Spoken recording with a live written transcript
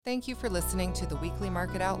Thank you for listening to the Weekly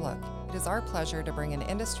Market Outlook. It is our pleasure to bring an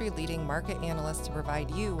industry-leading market analyst to provide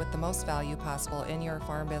you with the most value possible in your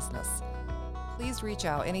farm business. Please reach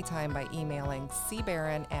out anytime by emailing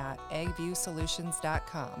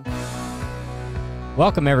cbarron@agviewsolutions.com.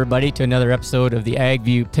 Welcome, everybody, to another episode of the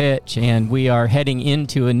AgView Pitch, and we are heading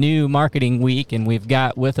into a new marketing week, and we've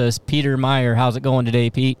got with us Peter Meyer. How's it going today,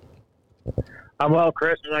 Pete? I'm well,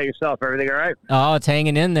 Chris. How about yourself? Everything all right? Oh, it's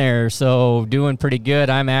hanging in there, so doing pretty good.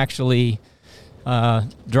 I'm actually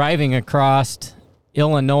driving across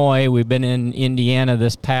Illinois. We've been in Indiana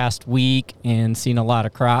this past week and seen a lot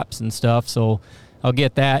of crops and stuff, so I'll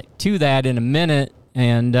get to that in a minute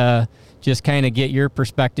and just kind of get your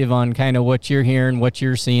perspective on kind of what you're hearing, what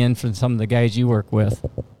you're seeing from some of the guys you work with.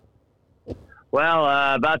 Well,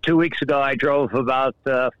 about 2 weeks ago, I drove about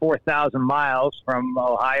 4,000 miles from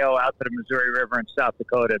Ohio out to the Missouri River in South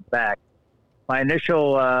Dakota and back. My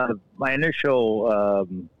initial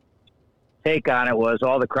take on it was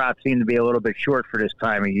all the crops seem to be a little bit short for this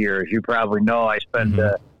time of year. As you probably know, I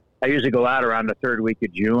usually go out around the third week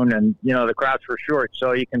of June, and the crops were short.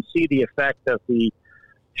 So you can see the effect of the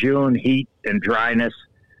June heat and dryness.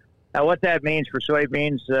 Now, what that means for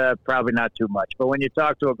soybeans, probably not too much. But when you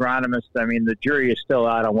talk to agronomists, I mean, the jury is still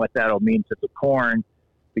out on what that'll mean to the corn,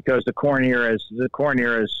 because the corn ear is kind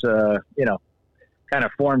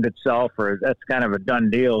of formed itself, or that's kind of a done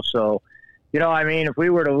deal. So, I mean, if we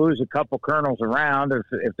were to lose a couple kernels around, if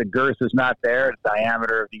the girth is not there, the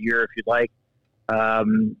diameter of the ear, if you'd like, I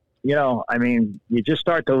mean, you just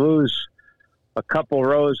start to lose a couple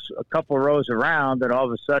rows around, and all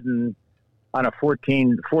of a sudden, on a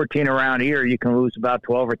 14 around ear, you can lose about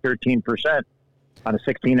 12 or 13%. On a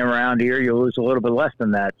 16 around ear, you lose a little bit less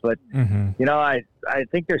than that. But, I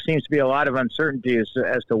think there seems to be a lot of uncertainty as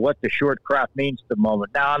to what the short crop means at the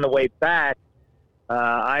moment. Now, on the way back,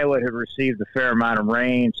 Iowa had received a fair amount of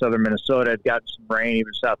rain. Southern Minnesota had gotten some rain.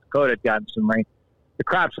 Even South Dakota had gotten some rain. The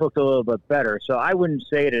crops looked a little bit better. So I wouldn't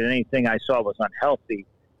say that anything I saw was unhealthy.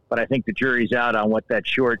 But I think the jury's out on what that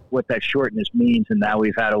shortness means, and now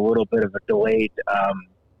we've had a little bit of a delayed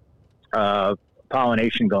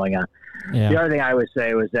pollination going on. Yeah. The other thing I would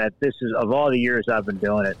say was that this is, of all the years I've been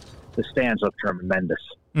doing it, the stands look tremendous.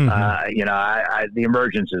 The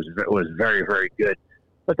emergence was very, very good,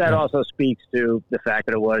 but that also speaks to the fact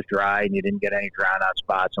that it was dry and you didn't get any drown out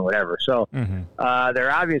spots and whatever. So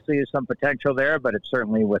there obviously is some potential there, but it's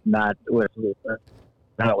certainly not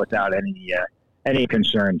without any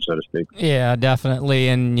concern, so to speak. Yeah, definitely.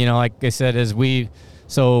 And, like I said, we've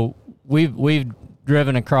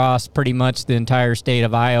driven across pretty much the entire state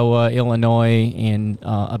of Iowa, Illinois, and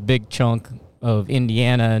a big chunk of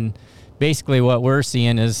Indiana. And basically what we're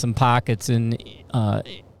seeing is some pockets in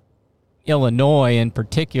Illinois in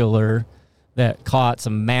particular that caught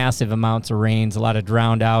some massive amounts of rains, a lot of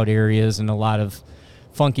drowned out areas, and a lot of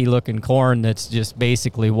funky looking corn that's just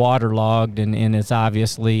basically waterlogged, and it's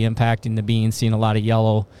obviously impacting the beans, seeing a lot of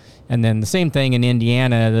yellow. And then the same thing in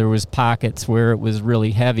Indiana, there was pockets where it was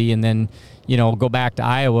really heavy. And then, go back to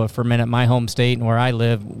Iowa for a minute, my home state and where I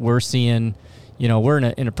live, we're seeing, we're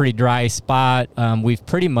in a pretty dry spot. We've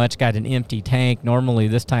pretty much got an empty tank. Normally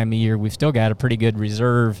this time of year, we've still got a pretty good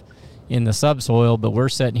reserve in the subsoil, but we're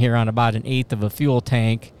sitting here on about an eighth of a fuel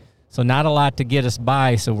tank. So not a lot to get us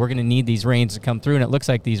by, so we're going to need these rains to come through. And it looks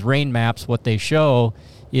like these rain maps, what they show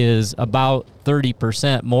is about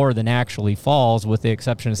 30% more than actually falls, with the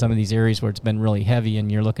exception of some of these areas where it's been really heavy, and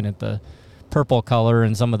you're looking at the purple color,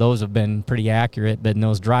 and some of those have been pretty accurate. But in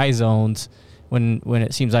those dry zones, when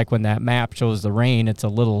it seems like when that map shows the rain, it's a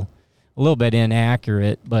little bit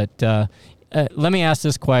inaccurate. But let me ask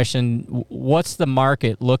this question. What's the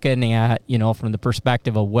market looking at, from the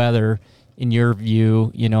perspective of weather, in your view,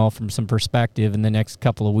 from some perspective in the next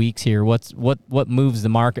couple of weeks here? What moves the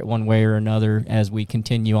market one way or another as we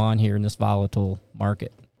continue on here in this volatile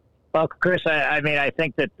market? Well, Chris, I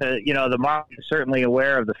think that the market is certainly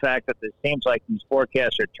aware of the fact that it seems like these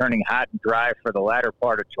forecasts are turning hot and dry for the latter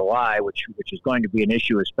part of July, which is going to be an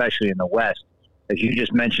issue, especially in the West. As you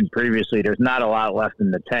just mentioned previously, there's not a lot left in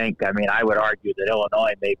the tank. I mean, I would argue that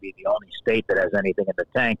Illinois may be the only state that has anything in the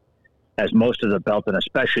tank, as most of the belt, and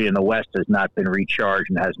especially in the West, has not been recharged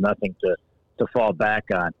and has nothing to fall back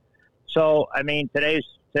on. So, I mean, today's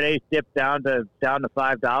dip down to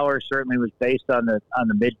 $5 certainly was based on the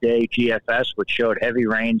midday GFS, which showed heavy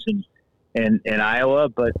rains in Iowa.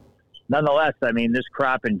 But nonetheless, I mean, this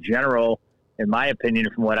crop in general, in my opinion,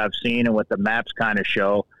 from what I've seen and what the maps kind of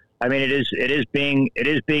show, I mean, it is being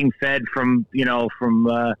fed from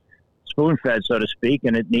spoon-fed, so to speak,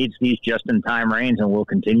 and it needs these just-in-time rains, and will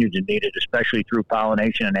continue to need it, especially through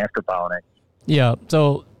pollination and after pollination. Yeah.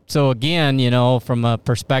 So So again, you know, from a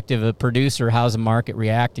perspective of a producer, how's the market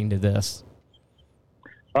reacting to this?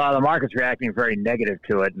 Well, the market's reacting very negative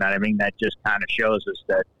to it, and I mean that just kind of shows us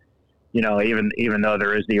that, you know, even though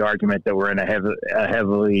there is the argument that we're in a heavy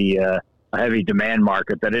demand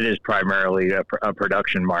market, that it is primarily a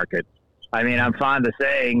production market. I mean, I'm fond of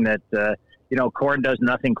saying that you know, corn does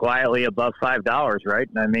nothing quietly above $5, right?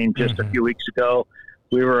 And I mean, just a few weeks ago,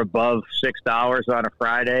 we were above $6 on a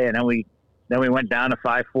Friday, and then we went down to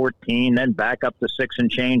 $5.14, then back up to 6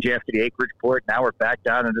 and change after the acreage report. Now we're back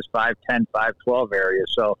down in this $5.10, $5.12 area.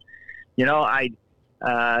 So, you know,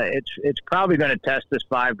 it's probably going to test this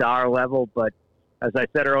 $5 level. But as I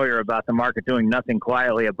said earlier about the market doing nothing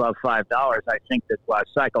quietly above $5, I think that while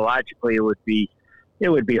psychologically it would be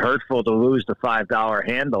hurtful to lose the $5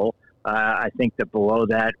 handle. I think that below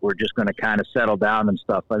that we're just going to kind of settle down and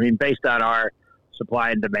stuff. I mean, based on our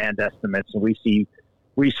supply and demand estimates, and we see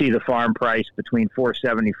the farm price between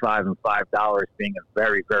 $4.75 and $5 being a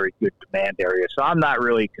very, very good demand area. So I'm not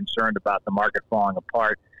really concerned about the market falling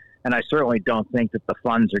apart, and I certainly don't think that the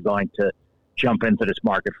funds are going to jump into this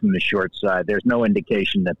market from the short side. There's no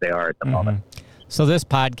indication that they are at the moment. So this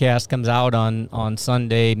podcast comes out on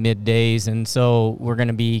Sunday middays, and so we're going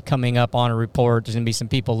to be coming up on a report. There's going to be some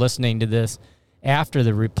people listening to this after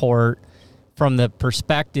the report. From the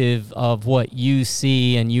perspective of what you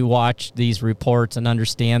see, and you watch these reports and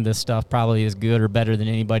understand this stuff probably as good or better than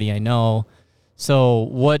anybody I know. So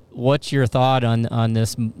what's your thought on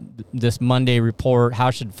this Monday report?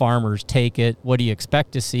 How should farmers take it? What do you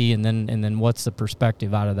expect to see, and then what's the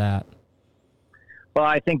perspective out of that? Well,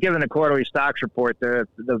 I think given the quarterly stocks report, the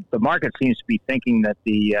market seems to be thinking that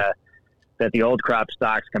the old crop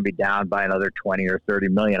stocks can be down by another 20 or 30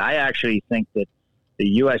 million. I actually think that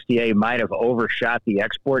the USDA might have overshot the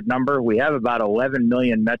export number. We have about 11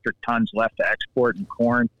 million metric tons left to export in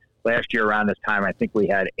corn. Last year around this time, I think we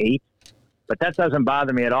had 8. But that doesn't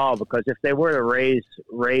bother me at all, because if they were to raise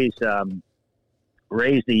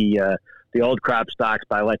the old crop stocks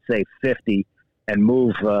by, let's say, 50 and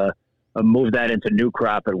move that into new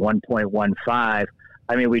crop at 1.15,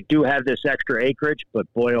 I mean, we do have this extra acreage,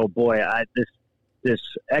 but boy, oh boy, this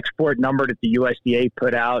export number that the USDA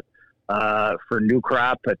put out for new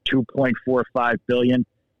crop at 2.45 billion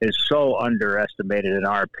is so underestimated in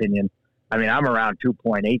our opinion. I mean, I'm around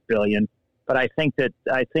 2.8 billion, but I think that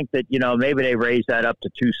you know, maybe they raise that up to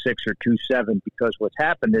 2.6 or 2.7, because what's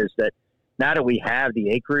happened is that now that we have the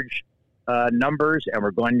acreage numbers, and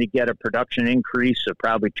we're going to get a production increase of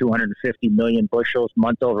probably 250 million bushels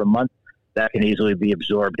month over month, that can easily be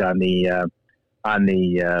absorbed on the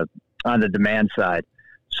demand side.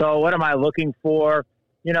 So what am I looking for?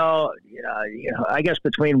 You know, I guess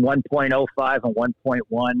between 1.05 and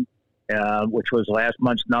 1.1, which was last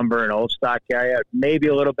month's number in old stock area, maybe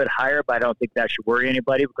a little bit higher, but I don't think that should worry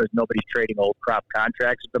anybody, because nobody's trading old crop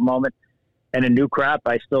contracts at the moment. And in new crop,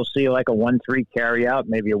 I still see like a 1.3 carry out,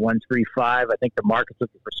 maybe a 1.35. I think the market's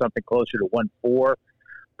looking for something closer to 1.4.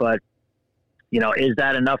 But, you know, is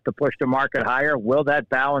that enough to push the market higher? Will that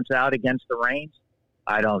balance out against the rains?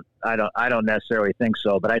 I don't necessarily think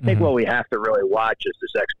so. But I think what we have to really watch is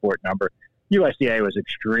this export number. USDA was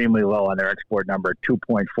extremely low on their export number,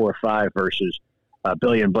 2.45 versus a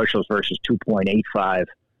billion bushels versus 2.85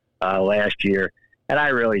 last year. And I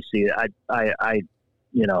really see it. I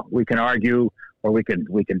you know, we can argue, or we can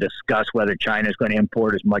discuss whether China is going to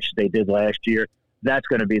import as much as they did last year. That's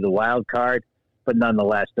going to be the wild card. But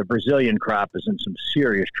nonetheless, the Brazilian crop is in some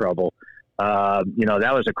serious trouble. You know,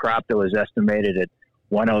 that was a crop that was estimated at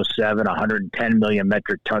 107, 110 million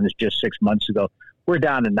metric tons just 6 months ago. We're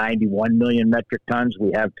down to 91 million metric tons.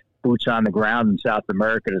 We have boots on the ground in South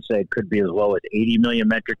America to say it could be as low as 80 million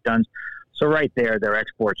metric tons. So right there, their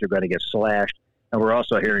exports are going to get slashed. And we're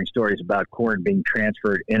also hearing stories about corn being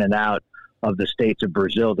transferred in and out of the states of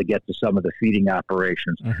Brazil to get to some of the feeding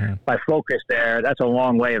operations. By focus there, that's a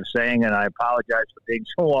long way of saying, and I apologize for being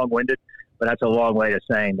so long-winded, but that's a long way of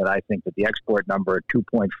saying that I think that the export number at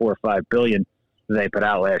 2.45 billion they put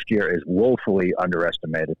out last year is woefully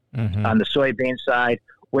underestimated. On the soybean side,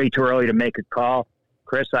 way too early to make a call.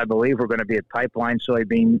 Chris, I believe we're going to be at pipeline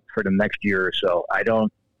soybean for the next year or so. I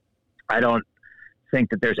don't think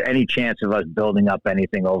that there's any chance of us building up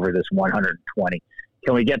anything over this 120.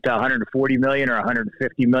 Can we get to 140 million or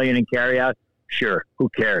 150 million in carryout? Sure. Who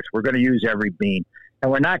cares? We're going to use every bean,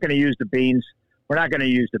 and we're not going to use the beans. We're not going to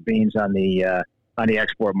use the beans on the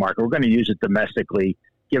export market. We're going to use it domestically,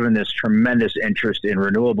 given this tremendous interest in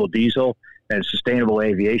renewable diesel and sustainable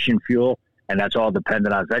aviation fuel, and that's all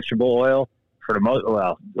dependent on vegetable oil. For the most,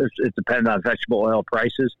 well, it's dependent on vegetable oil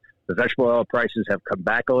prices. The vegetable oil prices have come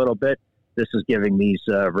back a little bit. This is giving these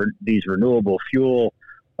renewable fuel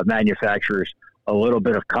manufacturers a little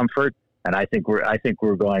bit of comfort. And I think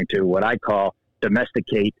we're going to what I call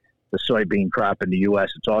domesticate the soybean crop in the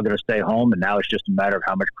U.S. It's all going to stay home, and now it's just a matter of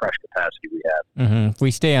how much crush capacity we have. Mm-hmm. If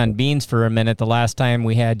we stay on beans for a minute, the last time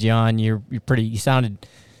we had you on, you sounded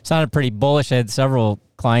pretty bullish. I had several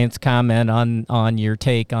clients comment on your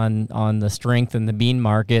take on the strength in the bean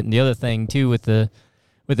market, and the other thing too with the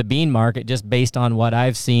bean market, just based on what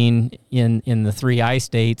I've seen in the 3 I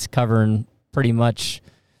states, covering pretty much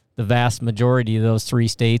the vast majority of those 3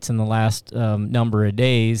 states in the last number of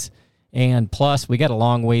days. And plus, we got a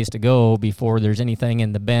long ways to go before there's anything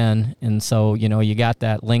in the bin. And so, you got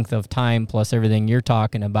that length of time plus everything you're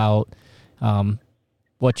talking about.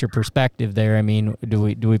 What's your perspective there? I mean, do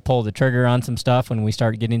we pull the trigger on some stuff when we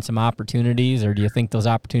start getting some opportunities, or do you think those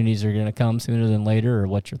opportunities are going to come sooner than later, or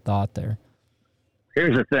what's your thought there?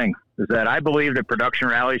 Here's the thing, is that I believe that production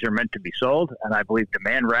rallies are meant to be sold, and I believe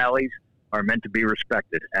demand rallies are meant to be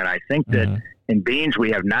respected. And I think that in beans,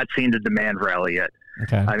 we have not seen the demand rally yet.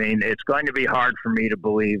 Okay. I mean, it's going to be hard for me to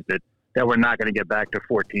believe that we're not going to get back to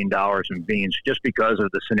 $14 in beans just because of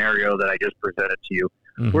the scenario that I just presented to you.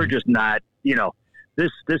 Mm-hmm. We're just not,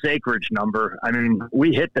 this acreage number. I mean,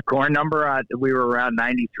 we hit the corn number. We were around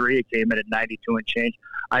 93. It came in at 92 and change.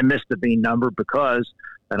 I missed the bean number because,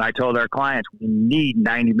 and I told our clients, we need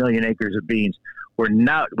 90 million acres of beans.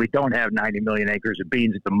 We don't have 90 million acres of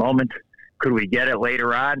beans at the moment. Could we get it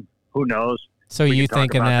later on? Who knows? So you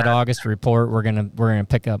think in that August report we're gonna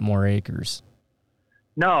pick up more acres?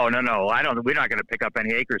 No. We're not gonna pick up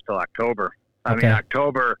any acres till October. I mean,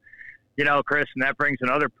 October, Chris, and that brings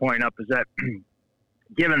another point up, is that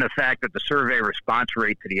given the fact that the survey response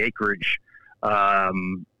rate to the acreage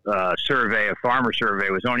survey, a farmer survey,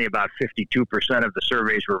 was only about 52% of the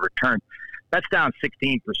surveys were returned. That's down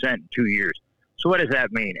 16% in 2 years. So what does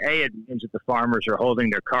that mean? A, it means that the farmers are holding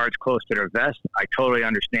their cards close to their vest. I totally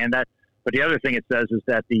understand that. But the other thing it says is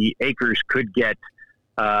that the acres could get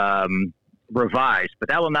revised. But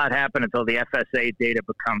that will not happen until the FSA data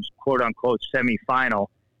becomes quote-unquote semifinal,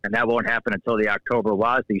 and that won't happen until the October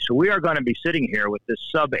WASDE. So we are going to be sitting here with this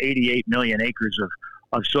sub-88 million acres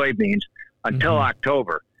of soybeans until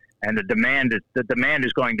October, and the demand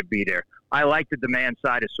is going to be there. I like the demand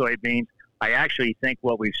side of soybeans. I actually think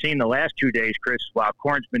what we've seen the last 2 days, Chris, while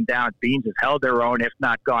corn's been down, beans have held their own, if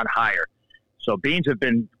not gone higher. So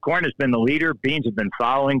corn has been the leader. Beans have been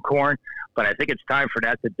following corn, but I think it's time for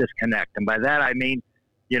that to disconnect. And by that, I mean,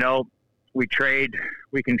 we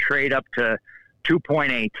can trade up to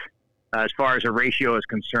 2.8 as far as a ratio is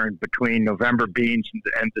concerned between November beans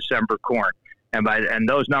and December corn. And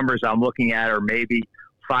those numbers I'm looking at are maybe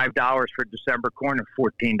 $5 for December corn and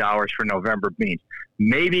 $14 for November beans.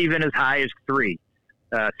 Maybe even as high as 3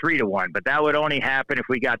 to 1, but that would only happen if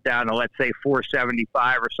we got down to, let's say,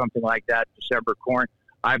 475 or something like that, December corn.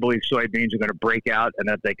 I believe soybeans are going to break out, and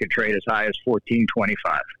that they could trade as high as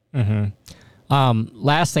 14.25. Mm-hmm.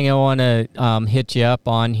 Last thing I want to hit you up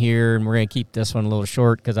on here, and we're going to keep this one a little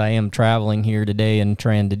short because I am traveling here today and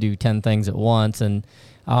trying to do 10 things at once, and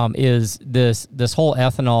is this whole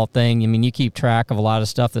ethanol thing. I mean, you keep track of a lot of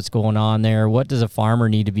stuff that's going on there. What does a farmer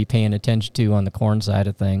need to be paying attention to on the corn side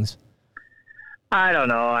of things? I don't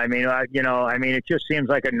know. I mean, it just seems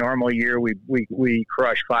like a normal year. We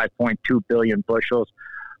crush 5.2 billion bushels.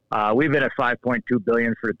 We've been at 5.2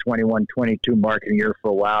 billion for the 21-22 marketing year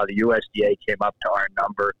for a while. The USDA came up to our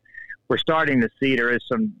number. We're starting to see there is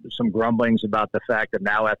some grumblings about the fact that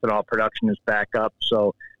now ethanol production is back up.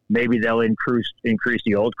 So maybe they'll increase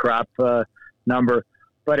the old crop number.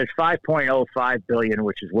 But at 5.05 billion,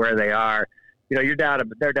 which is where they are, they're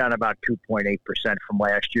down about 2.8% from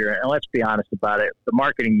last year. And let's be honest about it. The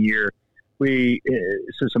marketing year,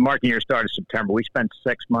 since the marketing year started September, we spent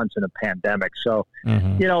 6 months in a pandemic. So,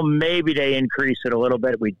 maybe they increase it a little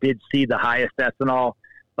bit. We did see the highest ethanol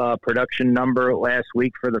production number last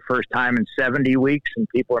week for the first time in 70 weeks, and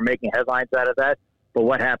people are making headlines out of that. But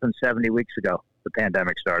what happened 70 weeks ago? The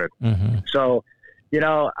pandemic started. Mm-hmm. So,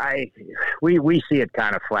 we see it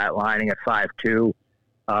kind of flatlining at 5.2.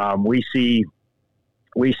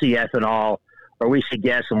 We see ethanol, or we see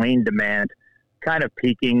gasoline demand kind of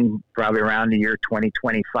peaking probably around the year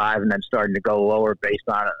 2025, and then starting to go lower based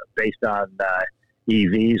on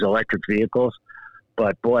EVs, electric vehicles.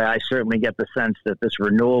 But boy, I certainly get the sense that this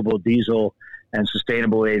renewable diesel and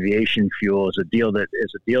sustainable aviation fuel is a deal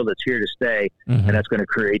that's here to stay, and that's going to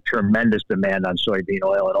create tremendous demand on soybean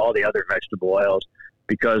oil and all the other vegetable oils,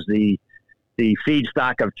 because the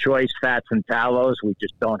feedstock of choice, fats and tallows, we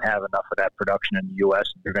just don't have enough of that production in the U.S.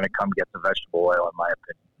 They're going to come get the vegetable oil, in my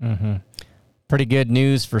opinion. pretty good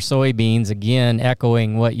news for soybeans. Again,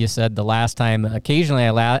 echoing what you said the last time. Occasionally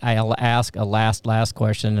I'll ask a last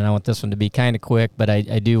question, and I want this one to be kind of quick, but I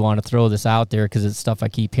do want to throw this out there because it's stuff I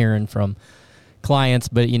keep hearing from clients.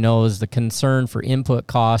 But, is the concern for input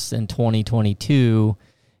costs in 2022.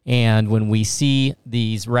 And when we see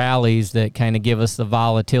these rallies that kind of give us the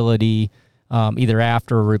volatility, either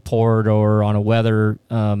after a report or on a weather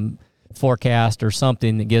forecast or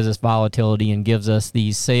something that gives us volatility and gives us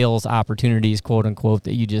these sales opportunities, quote unquote,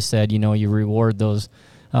 that you just said, you reward those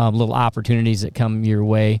little opportunities that come your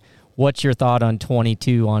way. What's your thought on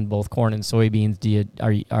 22 on both corn and soybeans?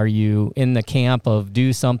 Are you in the camp of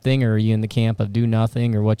do something, or are you in the camp of do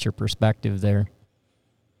nothing, or what's your perspective there?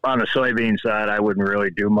 On the soybean side, I wouldn't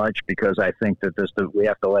really do much, because I think that we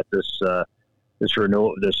have to let this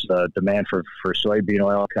demand for soybean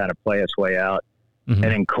oil kind of play its way out. Mm-hmm.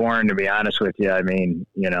 And in corn, to be honest with you, I mean,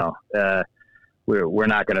 we're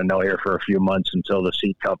not going to know here for a few months until the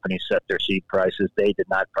seed companies set their seed prices. They did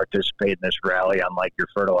not participate in this rally, unlike your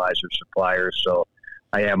fertilizer suppliers. So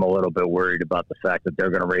I am a little bit worried about the fact that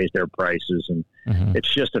they're going to raise their prices. And mm-hmm.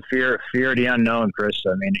 It's just a fear of the unknown, Chris.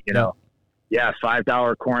 I mean, yeah,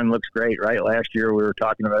 $5 corn looks great, right? Last year we were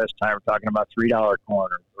talking about this time, we're talking about $3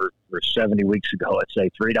 corn, or 70 weeks ago, let's say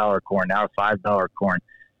 $3 corn, now $5 corn.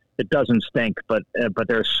 It doesn't stink, but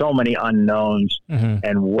there's so many unknowns, mm-hmm.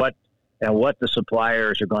 and what the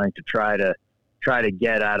suppliers are going to try to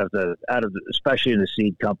get out of the especially in the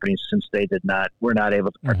seed companies, since were not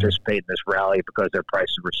able to participate in this rally because their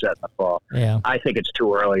prices were set in the fall. Yeah. I think it's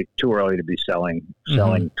too early to be selling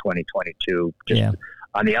mm-hmm. 2022 just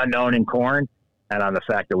on the unknown in corn, and on the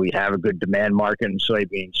fact that we have a good demand market in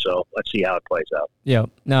soybeans. So let's see how it plays out. Yeah,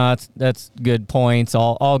 no, that's good points.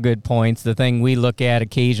 All good points. The thing we look at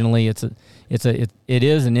occasionally, it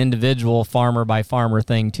is an individual farmer by farmer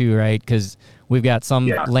thing too, right? Because we've got some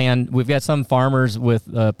farmers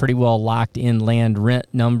with pretty well locked in land rent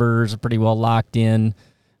numbers, pretty well locked in.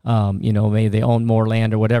 Maybe they own more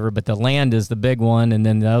land or whatever, but the land is the big one, and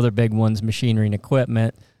then the other big one's machinery and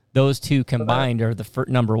equipment. Those two combined are the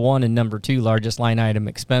number one and number two largest line item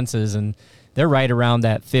expenses, and they're right around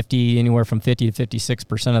that anywhere from 50 to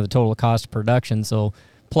 56% of the total cost of production. So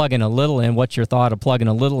plugging a little in, what's your thought of plugging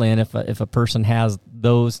a little in if a person has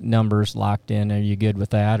those numbers locked in? Are you good with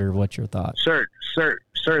that, or what's your thought?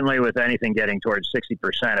 Certainly with anything getting towards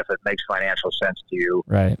 60%, if it makes financial sense to you,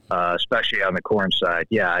 right? Especially on the corn side.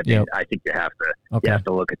 Yeah, I think you have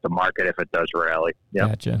to look at the market if it does rally. Yep.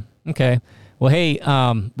 Gotcha. Okay. Well, hey,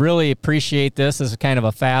 really appreciate this. This is kind of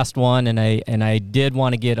a fast one, and I did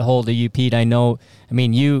want to get a hold of you, Pete.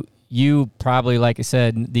 You probably, like I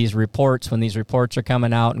said, when these reports are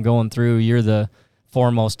coming out and going through, you're the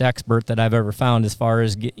foremost expert that I've ever found as far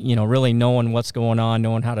as, really knowing what's going on,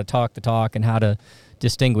 knowing how to talk the talk and how to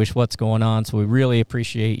distinguish what's going on. So we really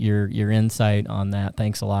appreciate your insight on that.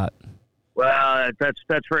 Thanks a lot. Well,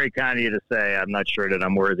 that's very kind of you to say. I'm not sure that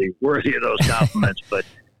I'm worthy of those compliments, but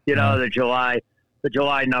the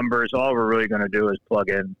July numbers, all we're really going to do is plug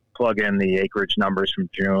in the acreage numbers from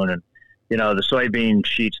June, and the soybean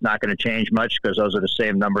sheet's not going to change much because those are the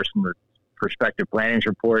same numbers from the prospective plantings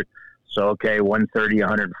report. So, okay,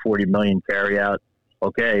 140 million carryout.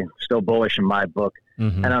 Okay, still bullish in my book.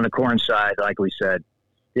 Mm-hmm. And on the corn side, like we said,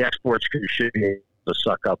 the exports should be able to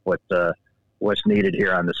suck up what's needed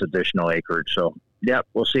here on this additional acreage. So,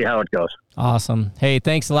 we'll see how it goes. Awesome. Hey,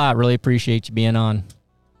 thanks a lot. Really appreciate you being on.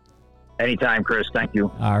 Anytime, Chris. Thank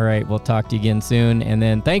you. All right. We'll talk to you again soon. And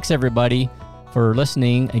then thanks, everybody, for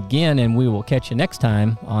listening again, and we will catch you next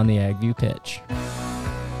time on the AgView Pitch.